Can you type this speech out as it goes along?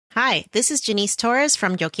Hi, this is Janice Torres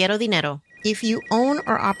from Yo Quiero Dinero. If you own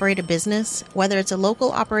or operate a business, whether it's a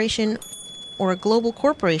local operation or a global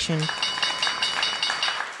corporation,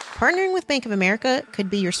 partnering with Bank of America could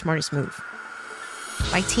be your smartest move.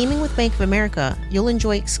 By teaming with Bank of America, you'll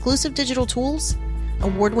enjoy exclusive digital tools,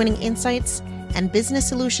 award-winning insights, and business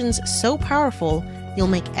solutions so powerful, you'll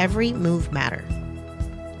make every move matter.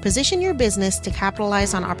 Position your business to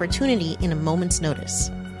capitalize on opportunity in a moment's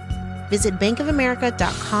notice. Visit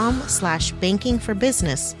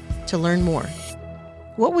bankofamerica.com/bankingforbusiness to learn more.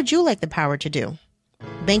 What would you like the power to do?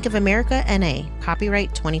 Bank of America N.A.,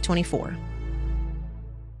 copyright 2024.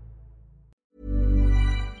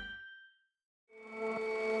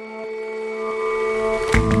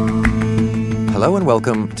 Hello and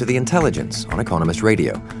welcome to The Intelligence on Economist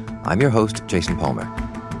Radio. I'm your host, Jason Palmer.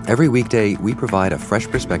 Every weekday, we provide a fresh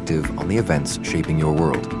perspective on the events shaping your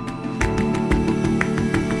world.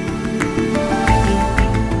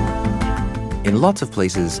 In lots of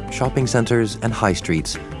places, shopping centres and high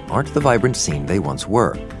streets aren't the vibrant scene they once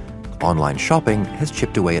were. Online shopping has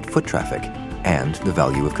chipped away at foot traffic and the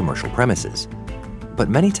value of commercial premises. But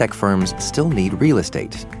many tech firms still need real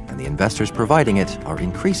estate, and the investors providing it are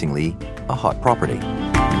increasingly a hot property.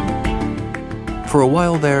 For a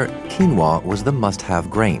while there, quinoa was the must-have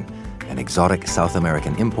grain, an exotic South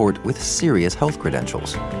American import with serious health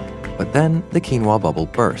credentials. But then the quinoa bubble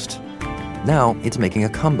burst. Now it's making a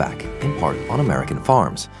comeback, in part on American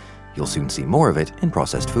farms. You'll soon see more of it in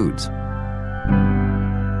processed foods.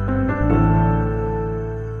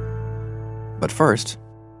 But first,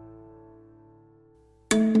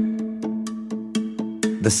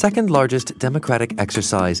 the second largest democratic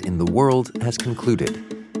exercise in the world has concluded.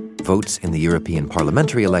 Votes in the European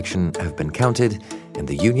parliamentary election have been counted, and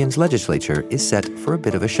the Union's legislature is set for a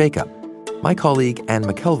bit of a shake-up. My colleague Anne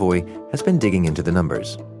McElvoy has been digging into the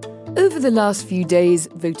numbers. Over the last few days,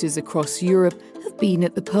 voters across Europe have been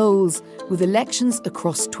at the polls, with elections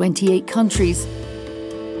across 28 countries.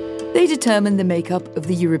 They determine the makeup of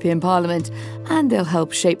the European Parliament, and they'll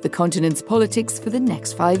help shape the continent's politics for the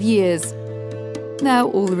next 5 years. Now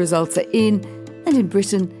all the results are in, and in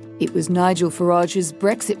Britain, it was Nigel Farage's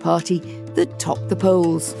Brexit party that topped the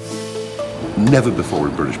polls. Never before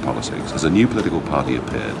in British politics has a new political party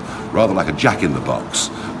appeared, rather like a jack in the box,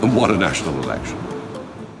 and won a national election.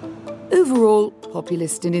 Overall,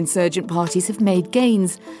 populist and insurgent parties have made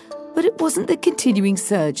gains, but it wasn't the continuing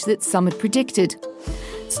surge that some had predicted.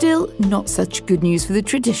 Still, not such good news for the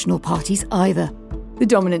traditional parties either. The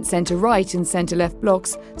dominant centre-right and centre-left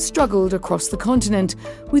blocs struggled across the continent,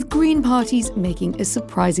 with Green parties making a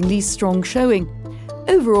surprisingly strong showing.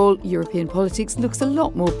 Overall, European politics looks a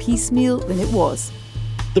lot more piecemeal than it was.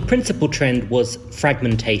 The principal trend was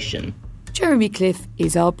fragmentation. Jeremy Cliff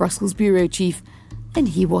is our Brussels bureau chief, and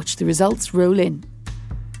he watched the results roll in.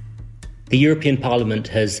 The European Parliament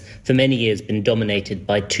has, for many years, been dominated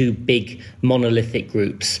by two big monolithic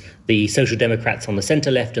groups, the Social Democrats on the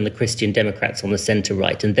centre-left and the Christian Democrats on the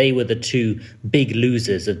centre-right. And they were the two big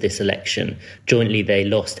losers of this election. Jointly, they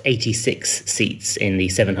lost 86 seats in the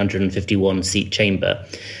 751-seat chamber.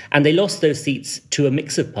 And they lost those seats to a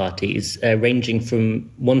mix of parties, ranging from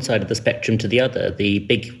one side of the spectrum to the other. The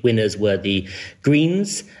big winners were the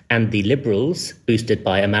Greens and the Liberals, boosted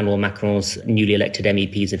by Emmanuel Macron's newly elected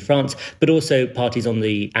MEPs in France, but also parties on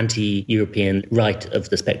the anti-European right of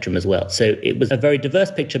the spectrum as well. So it was a very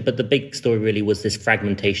diverse picture, but the big story really was this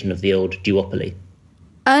fragmentation of the old duopoly.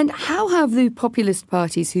 And how have the populist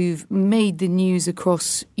parties who've made the news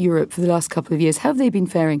across Europe for the last couple of years, how have they been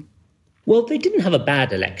faring? Well, they didn't have a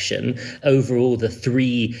bad election. Overall, the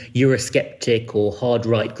three Eurosceptic or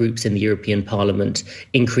hard-right groups in the European Parliament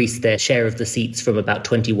increased their share of the seats from about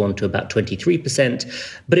 21 to about 23%.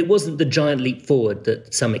 But it wasn't the giant leap forward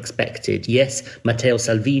that some expected. Yes, Matteo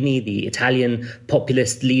Salvini, the Italian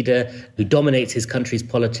populist leader who dominates his country's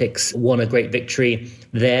politics, won a great victory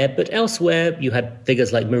there. But elsewhere, you had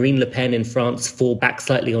figures like Marine Le Pen in France fall back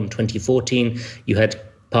slightly on 2014. You had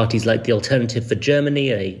parties like the Alternative for Germany,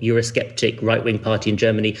 a Eurosceptic right-wing party in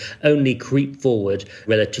Germany, only creep forward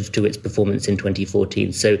relative to its performance in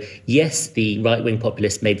 2014. So yes, the right-wing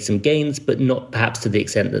populists made some gains, but not perhaps to the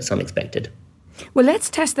extent that some expected. Well, let's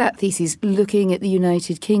test that thesis looking at the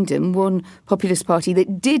United Kingdom. One populist party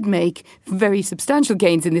that did make very substantial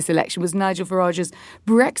gains in this election was Nigel Farage's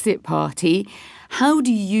Brexit party. How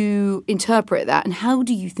do you interpret that, and how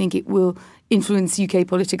do you think it will influence UK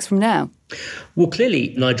politics from now? Well,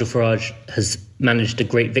 clearly, Nigel Farage has managed a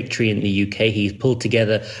great victory in the UK. He's pulled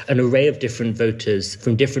together an array of different voters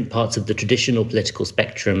from different parts of the traditional political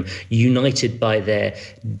spectrum, united by their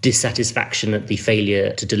dissatisfaction at the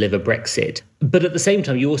failure to deliver Brexit. But at the same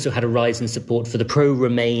time, you also had a rise in support for the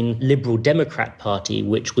pro-Remain Liberal Democrat Party,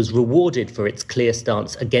 which was rewarded for its clear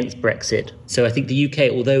stance against Brexit. So I think the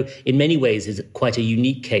UK, although in many ways is quite a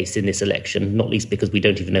unique case in this election, not least because we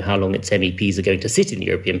don't even know how long its MEPs are going to sit in the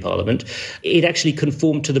European Parliament, it actually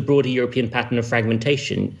conformed to the broader European pattern of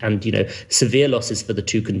fragmentation and, severe losses for the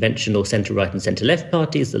two conventional centre-right and centre-left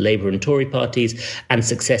parties, the Labour and Tory parties, and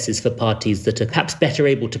successes for parties that are perhaps better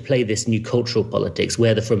able to play this new cultural politics,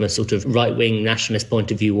 whether from a sort of right-wing nationalist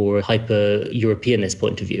point of view or a hyper-Europeanist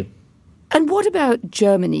point of view. And what about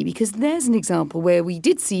Germany? Because there's an example where we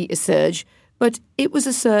did see a surge, but it was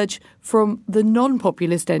a surge from the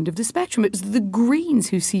non-populist end of the spectrum. It was the Greens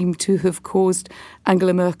who seemed to have caused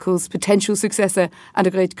Angela Merkel's potential successor,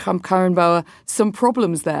 Annegret Kramp-Karrenbauer, some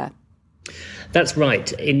problems there. That's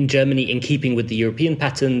right. In Germany, in keeping with the European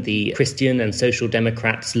pattern, the Christian and Social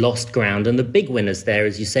Democrats lost ground. And the big winners there,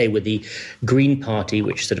 as you say, were the Green Party,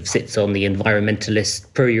 which sort of sits on the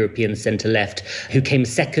environmentalist, pro-European centre-left, who came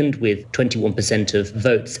second with 21% of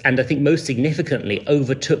votes. And I think most significantly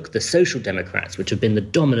overtook the Social Democrats, which have been the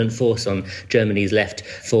dominant force on Germany's left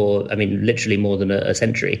for, literally more than a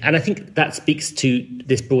century. And I think that speaks to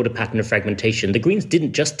this broader pattern of fragmentation. The Greens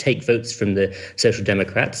didn't just take votes from the Social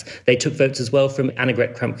Democrats. They took votes as well from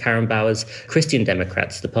Annegret Kramp-Karrenbauer's Christian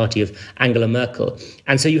Democrats, the party of Angela Merkel.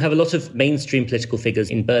 And so you have a lot of mainstream political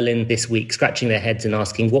figures in Berlin this week scratching their heads and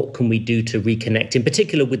asking, what can we do to reconnect, in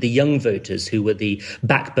particular with the young voters who were the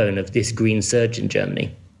backbone of this green surge in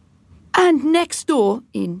Germany? And next door,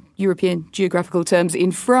 in European geographical terms,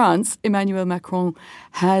 in France, Emmanuel Macron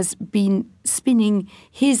has been spinning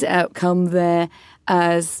his outcome there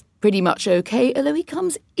as pretty much okay, although he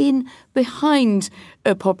comes in behind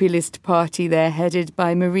a populist party there headed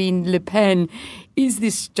by Marine Le Pen. Is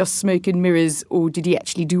this just smoke and mirrors, or did he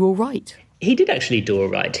actually do all right? He did actually do all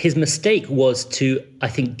right. His mistake was to, I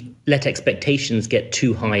think, let expectations get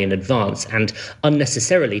too high in advance and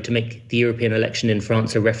unnecessarily to make the European election in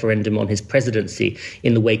France a referendum on his presidency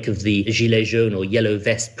in the wake of the Gilets jaunes or yellow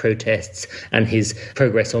vest protests and his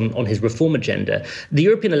progress on his reform agenda. The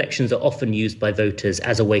European elections are often used by voters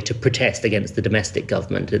as a way to protest against the domestic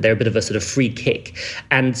government. They're a bit of a sort of free kick.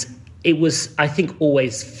 And it was, I think,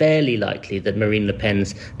 always fairly likely that Marine Le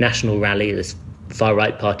Pen's National Rally, this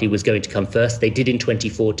far-right party, was going to come first. They did in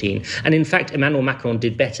 2014. And in fact, Emmanuel Macron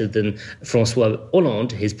did better than François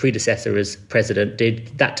Hollande, his predecessor as president, did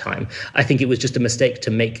that time. I think it was just a mistake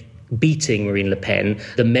to make beating Marine Le Pen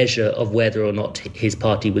the measure of whether or not his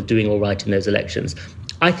party was doing all right in those elections.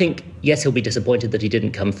 I think, yes, he'll be disappointed that he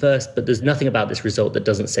didn't come first, but there's nothing about this result that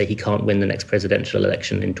doesn't say he can't win the next presidential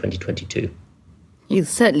election in 2022. He'll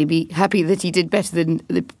certainly be happy that he did better than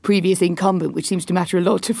the previous incumbent, which seems to matter a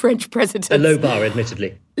lot to French presidents. A low bar,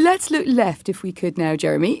 admittedly. Let's look left, if we could now,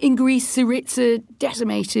 Jeremy. In Greece, Syriza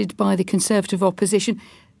decimated by the Conservative opposition,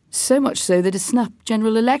 so much so that a snap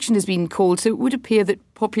general election has been called. So it would appear that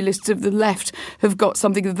populists of the left have got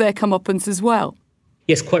something of their comeuppance as well.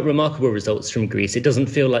 Yes, quite remarkable results from Greece. It doesn't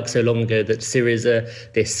feel like so long ago that Syriza,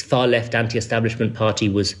 this far-left anti-establishment party,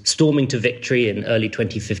 was storming to victory in early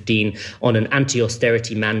 2015 on an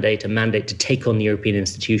anti-austerity mandate, a mandate to take on the European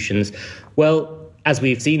institutions. Well, as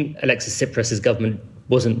we've seen, Alexis Tsipras's government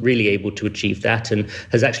wasn't really able to achieve that and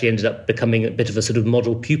has actually ended up becoming a bit of a sort of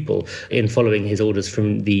model pupil in following his orders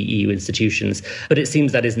from the EU institutions. But it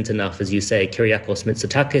seems that isn't enough. As you say, Kyriakos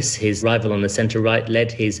Mitsotakis, his rival on the centre-right,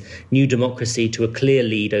 led his New Democracy to a clear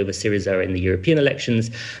lead over Syriza in the European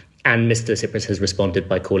elections. And Mr. Tsipras has responded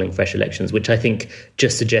by calling fresh elections, which I think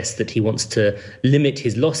just suggests that he wants to limit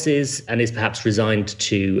his losses and is perhaps resigned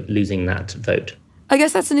to losing that vote. I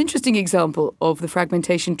guess that's an interesting example of the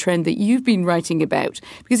fragmentation trend that you've been writing about,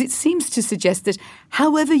 because it seems to suggest that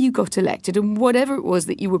however you got elected and whatever it was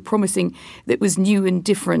that you were promising that was new and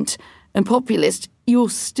different and populist, you're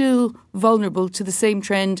still vulnerable to the same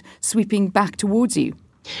trend sweeping back towards you.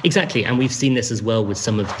 Exactly, and we've seen this as well with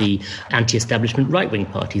some of the anti-establishment right-wing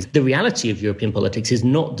parties. The reality of European politics is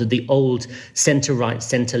not that the old centre-right,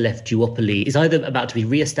 centre-left duopoly is either about to be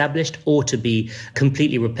re-established or to be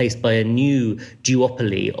completely replaced by a new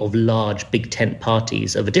duopoly of large big tent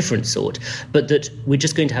parties of a different sort, but that we're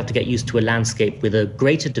just going to have to get used to a landscape with a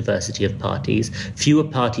greater diversity of parties, fewer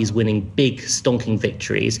parties winning big, stonking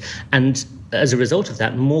victories, and as a result of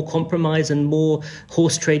that, more compromise and more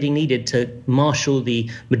horse trading needed to marshal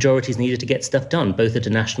the majorities needed to get stuff done, both at a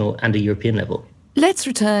national and a European level. Let's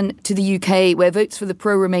return to the UK, where votes for the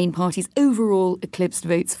pro-Remain parties overall eclipsed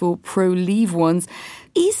votes for pro-Leave ones.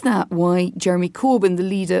 Is that why Jeremy Corbyn, the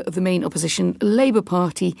leader of the main opposition Labour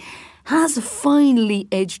Party, has finally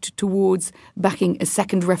edged towards backing a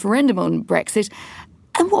second referendum on Brexit?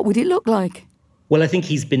 And what would it look like? Well, I think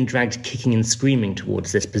he's been dragged kicking and screaming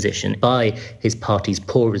towards this position by his party's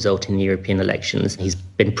poor result in the European elections. He's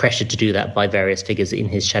been pressured to do that by various figures in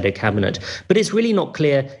his shadow cabinet. But it's really not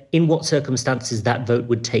clear in what circumstances that vote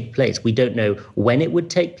would take place. We don't know when it would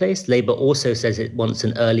take place. Labour also says it wants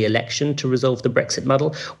an early election to resolve the Brexit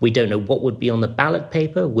muddle. We don't know what would be on the ballot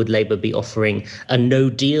paper. Would Labour be offering a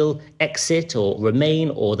no-deal exit or remain,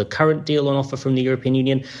 or the current deal on offer from the European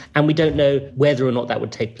Union? And we don't know whether or not that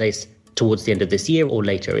would take place towards the end of this year or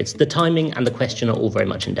later. It's the timing and the question are all very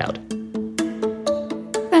much in doubt.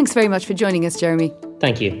 Thanks very much for joining us, Jeremy.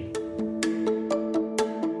 Thank you.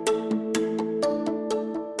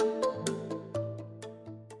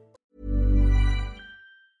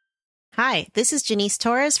 Hi, this is Janice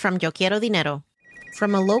Torres from Yo Quiero Dinero.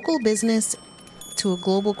 From a local business to a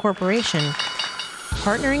global corporation,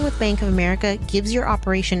 partnering with Bank of America gives your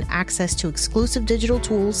operation access to exclusive digital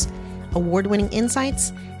tools, award-winning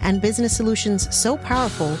insights, and business solutions so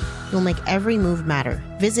powerful, you'll make every move matter.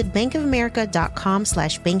 Visit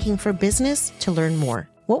bankofamerica.com/banking for business to learn more.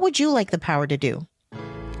 What would you like the power to do?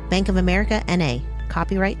 Bank of America, N.A.,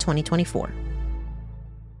 copyright 2024.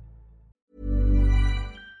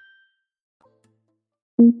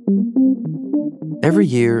 Every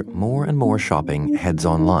year, more and more shopping heads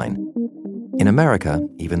online. In America,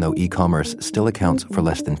 even though e-commerce still accounts for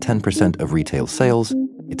less than 10% of retail sales,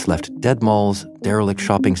 it's left dead malls, derelict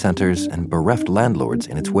shopping centres, and bereft landlords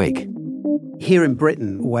in its wake. Here in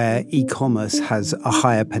Britain, where e-commerce has a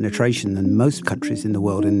higher penetration than most countries in the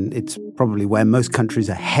world, and it's probably where most countries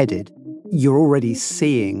are headed, you're already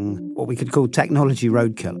seeing what we could call technology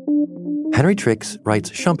roadkill. Henry Tricks writes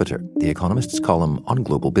Schumpeter, The Economist's column on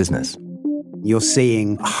global business. You're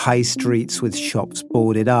seeing high streets with shops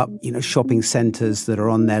boarded up, shopping centres that are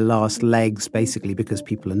on their last legs, basically because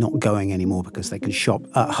people are not going anymore because they can shop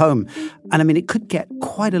at home. And it could get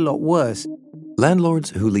quite a lot worse.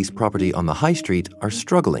 Landlords who lease property on the high street are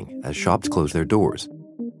struggling as shops close their doors.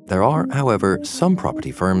 There are, however, some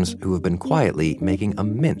property firms who have been quietly making a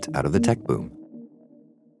mint out of the tech boom.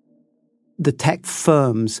 The tech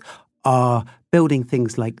firms are building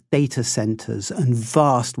things like data centers and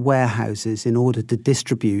vast warehouses in order to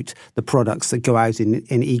distribute the products that go out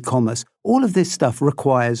in e-commerce. All of this stuff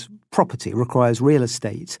requires property, requires real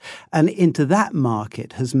estate. And into that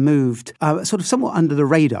market has moved sort of somewhat under the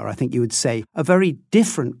radar, I think you would say, a very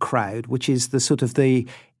different crowd, which is the sort of the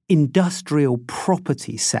industrial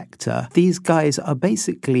property sector. These guys are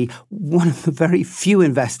basically one of the very few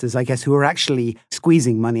investors, I guess, who are actually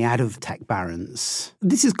squeezing money out of tech barons.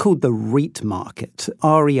 This is called the REIT market.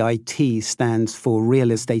 REIT stands for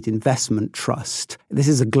Real Estate Investment Trust. This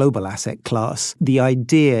is a global asset class. The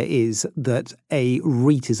idea is that a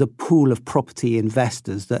REIT is a pool of property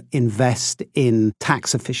investors that invest in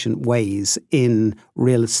tax-efficient ways in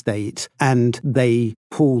real estate, and they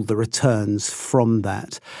pool the returns from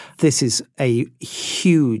that. This is a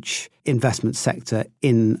huge investment sector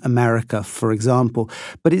in America, for example,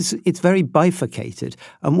 but it's very bifurcated.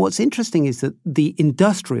 And what's interesting is that the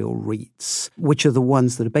industrial REITs, which are the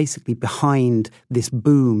ones that are basically behind this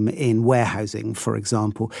boom in warehousing, for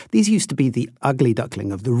example, these used to be the ugly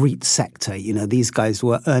duckling of the REIT sector. These guys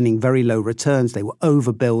were earning very low returns, they were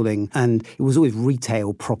overbuilding, and it was always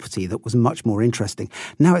retail property that was much more interesting.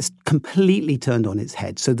 Now it's completely turned on its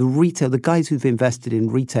head. So the guys who've invested in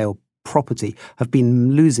retail property have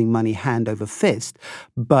been losing money hand over fist,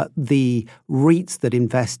 but the REITs that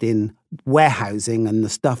invest in warehousing and the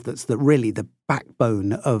stuff that's really the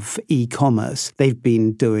backbone of e-commerce, they've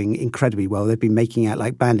been doing incredibly well. They've been making out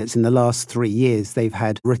like bandits. In the last 3 years, they've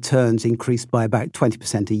had returns increased by about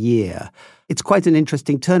 20% a year. It's quite an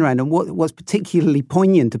interesting turnaround. And what's particularly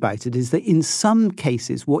poignant about it is that in some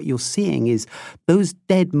cases, what you're seeing is those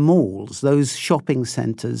dead malls, those shopping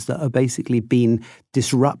centres that are basically being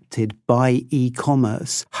disrupted by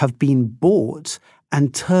e-commerce have been bought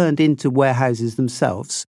and turned into warehouses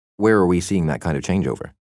themselves. Where are we seeing that kind of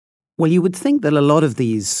changeover? Well, you would think that a lot of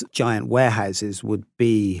these giant warehouses would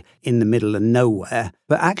be in the middle of nowhere,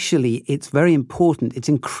 but actually it's very important, it's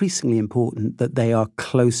increasingly important that they are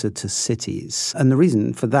closer to cities. And the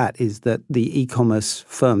reason for that is that the e-commerce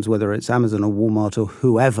firms, whether it's Amazon or Walmart or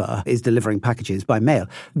whoever is delivering packages by mail,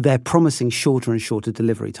 they're promising shorter and shorter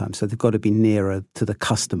delivery times, so they've got to be nearer to the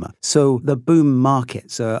customer. So the boom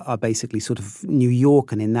markets are basically sort of New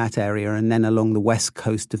York and in that area, and then along the west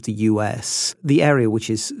coast of the US. The area which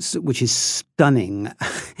is stunning,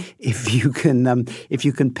 if you can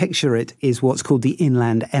picture it, is what's called the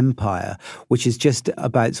Inland Empire, which is just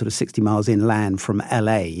about sort of 60 miles inland from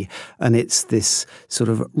LA, and it's this sort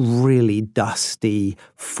of really dusty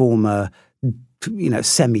former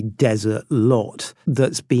semi-desert lot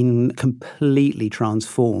that's been completely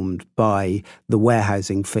transformed by the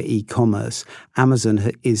warehousing for e-commerce.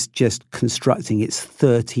 Amazon is just constructing its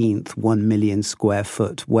 13th 1 million square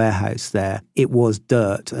foot warehouse there. It was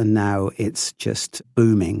dirt and now it's just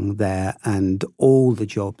booming there, and all the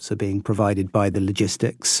jobs are being provided by the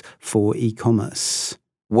logistics for e-commerce.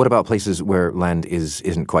 What about places where land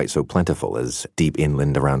isn't quite so plentiful as deep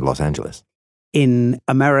inland around Los Angeles? In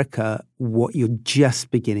America, what you're just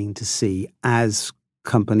beginning to see as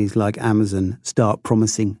companies like Amazon start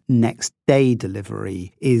promising next day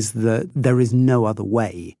delivery is that there is no other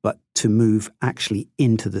way but to move actually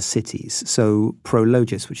into the cities. So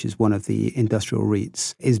Prologis, which is one of the industrial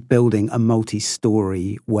REITs, is building a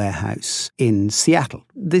multi-story warehouse in Seattle.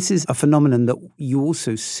 This is a phenomenon that you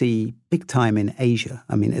also see big time in Asia.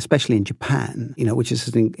 I mean, especially in Japan, which is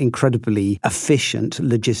an incredibly efficient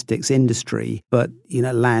logistics industry, but,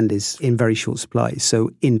 land is in very short supply.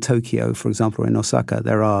 So in Tokyo, for example, or in Osaka,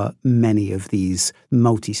 there are many of these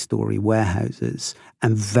multi-story warehouses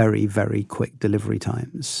and very, very quick delivery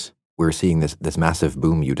times. We're seeing this massive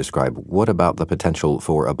boom you describe. What about the potential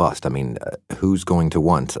for a bust? I mean, who's going to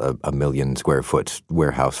want a 1 million square foot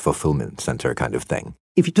warehouse fulfillment center kind of thing?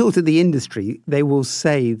 If you talk to the industry, they will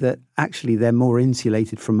say that actually they're more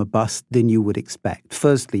insulated from a bust than you would expect.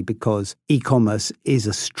 Firstly, because e-commerce is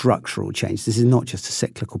a structural change. This is not just a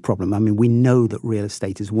cyclical problem. I mean, we know that real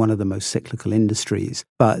estate is one of the most cyclical industries,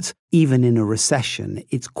 but even in a recession,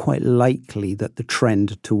 it's quite likely that the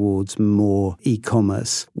trend towards more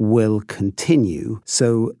e-commerce will continue.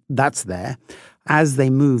 So that's there. As they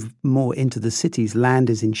move more into the cities, land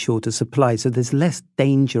is in shorter supply, so there's less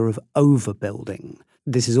danger of overbuilding.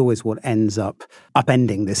 This is always what ends up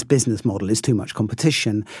upending this business model, is too much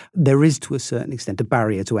competition. There is, to a certain extent, a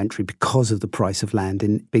barrier to entry because of the price of land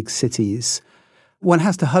in big cities. One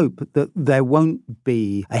has to hope that there won't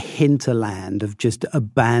be a hinterland of just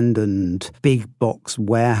abandoned big box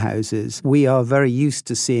warehouses. We are very used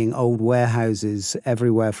to seeing old warehouses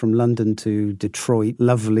everywhere from London to Detroit,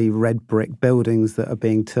 lovely red brick buildings that are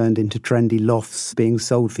being turned into trendy lofts, being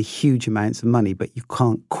sold for huge amounts of money, but you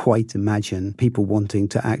can't quite imagine people wanting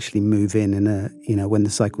to actually move in when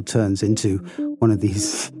the cycle turns into one of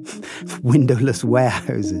these windowless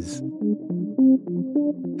warehouses.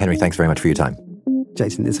 Henry, thanks very much for your time.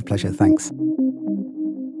 Jason, it's a pleasure. Thanks.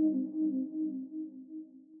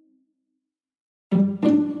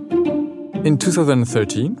 In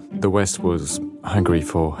 2013, the West was hungry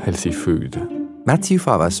for healthy food. Matthew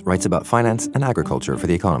Favas writes about finance and agriculture for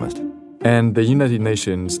The Economist. And the United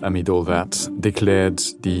Nations, amid all that, declared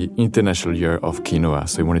the International Year of Quinoa.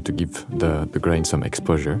 So they wanted to give the grain some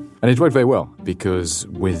exposure. And it worked very well because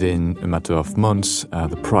within a matter of months,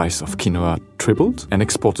 the price of quinoa tripled and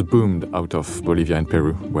exports boomed out of Bolivia and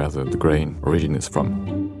Peru, where the grain originates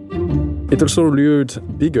from. It also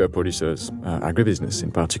lured bigger producers, agribusiness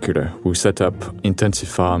in particular, who set up intensive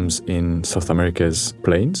farms in South America's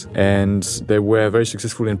plains, and they were very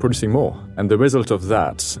successful in producing more. And the result of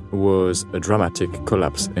that was a dramatic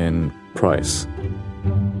collapse in price.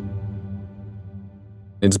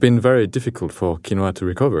 It's been very difficult for quinoa to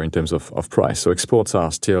recover in terms of price. So exports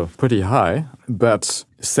are still pretty high, but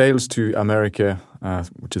sales to America,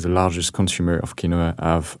 which is the largest consumer of quinoa,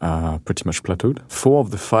 have pretty much plateaued. 4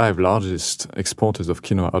 of the 5 largest exporters of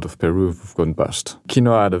quinoa out of Peru have gone bust.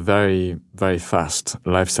 Quinoa had a very, very fast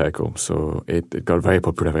life cycle, so it got very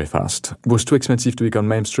popular very fast. It was too expensive to become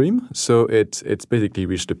mainstream, so it's basically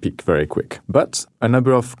reached a peak very quick. But a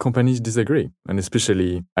number of companies disagree, and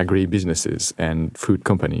especially agri-businesses and food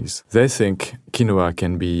companies. They think quinoa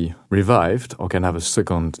can be revived or can have a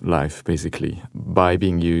second life, basically, by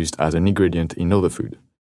being used as an ingredient in other food.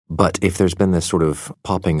 But if there's been this sort of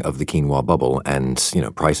popping of the quinoa bubble and,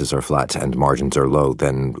 prices are flat and margins are low,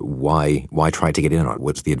 then why try to get in on it?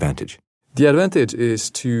 What's the advantage? The advantage is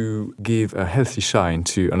to give a healthy shine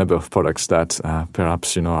to a number of products that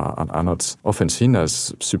perhaps, are not often seen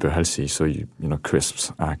as super healthy. So,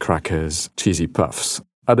 crisps, crackers, cheesy puffs.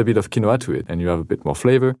 Add a bit of quinoa to it and you have a bit more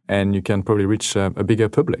flavor and you can probably reach a bigger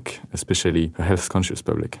public, especially a health-conscious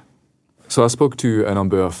public. So I spoke to a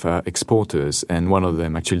number of exporters, and one of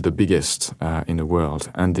them, actually the biggest in the world,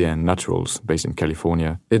 Andean Naturals, based in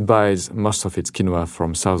California. It buys most of its quinoa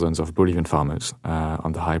from thousands of Bolivian farmers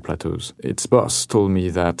on the high plateaus. Its boss told me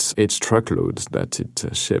that its truckloads that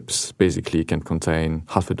it ships basically can contain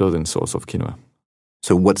half a dozen sorts of quinoa.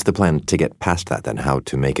 So what's the plan to get past that then? How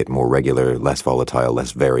to make it more regular, less volatile,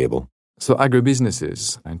 less variable? So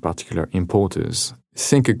agribusinesses, in particular importers,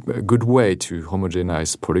 think a good way to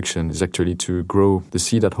homogenize production is actually to grow the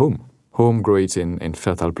seed at home. home grow it in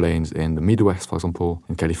fertile plains in the Midwest, for example,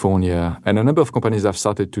 in California. And a number of companies have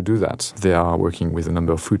started to do that. They are working with a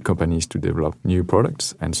number of food companies to develop new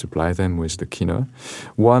products and supply them with the quinoa.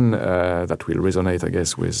 One that will resonate, I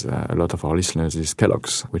guess, with a lot of our listeners is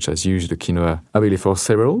Kellogg's, which has used the quinoa, I believe, for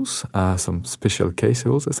cereals, some special K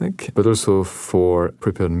cereals, I think, but also for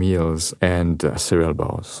prepared meals and cereal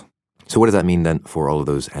bars. So what does that mean then for all of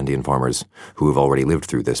those Andean farmers who have already lived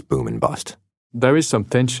through this boom and bust? There is some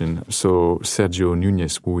tension. So Sergio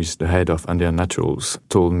Núñez, who is the head of Andean Naturals,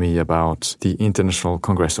 told me about the International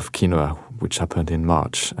Congress of Quinoa, which happened in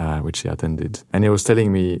March, which he attended. And he was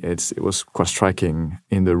telling me it was quite striking.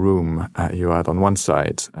 In the room, you had on one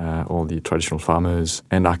side all the traditional farmers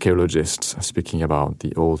and archaeologists speaking about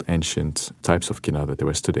the old ancient types of quinoa that they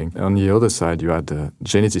were studying. On the other side, you had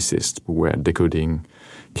geneticists who were decoding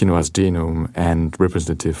quinoa's genome and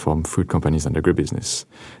representative from food companies and agribusiness.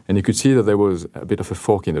 And you could see that there was a bit of a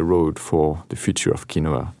fork in the road for the future of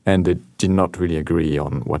quinoa, and they did not really agree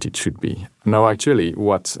on what it should be. Now, actually,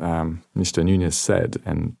 what Mr. Núñez said,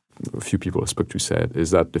 and a few people I spoke to said,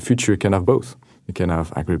 is that the future can have both. You can have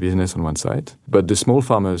agribusiness on one side, but the small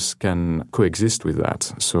farmers can coexist with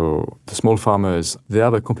that. So the small farmers, they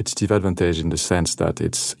have a competitive advantage in the sense that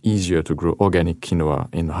it's easier to grow organic quinoa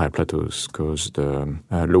in the high plateaus because the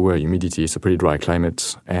lower humidity is a pretty dry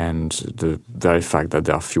climate, and the very fact that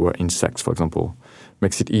there are fewer insects, for example,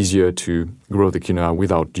 makes it easier to grow the quinoa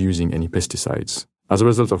without using any pesticides. As a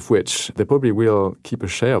result of which, they probably will keep a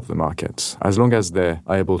share of the market as long as they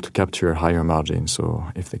are able to capture higher margins, so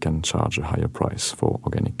if they can charge a higher price for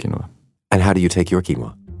organic quinoa. And how do you take your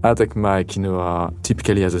quinoa? I take my quinoa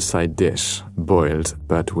typically as a side dish, boiled,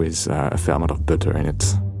 but with a fair amount of butter in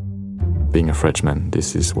it. Being a Frenchman,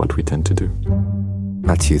 this is what we tend to do.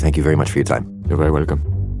 Mathieu, thank you very much for your time. You're very welcome.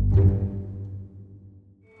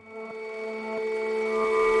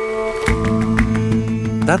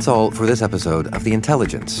 That's all for this episode of The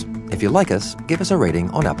Intelligence. If you like us, give us a rating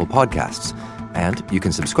on Apple Podcasts. And you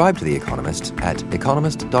can subscribe to The Economist at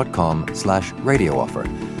economist.com/radio offer.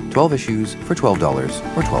 12 issues for $12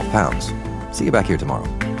 or £12. See you back here tomorrow.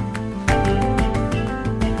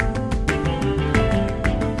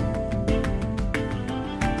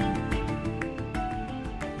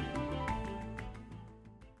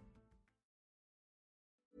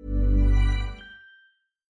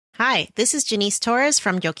 Hi, this is Janice Torres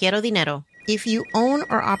from Yo Quiero Dinero. If you own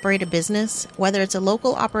or operate a business, whether it's a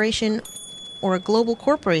local operation or a global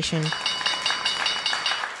corporation,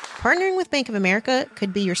 partnering with Bank of America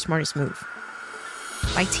could be your smartest move.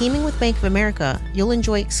 By teaming with Bank of America, you'll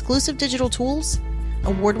enjoy exclusive digital tools,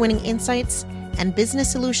 award-winning insights, and business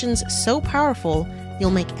solutions so powerful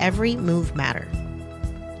you'll make every move matter.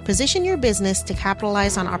 Position your business to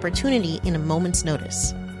capitalize on opportunity in a moment's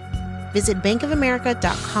notice. Visit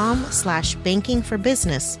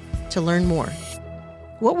bankofamerica.com/bankingforbusiness to learn more.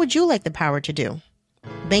 What would you like the power to do?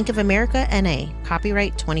 Bank of America, N.A.,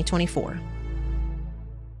 copyright 2024.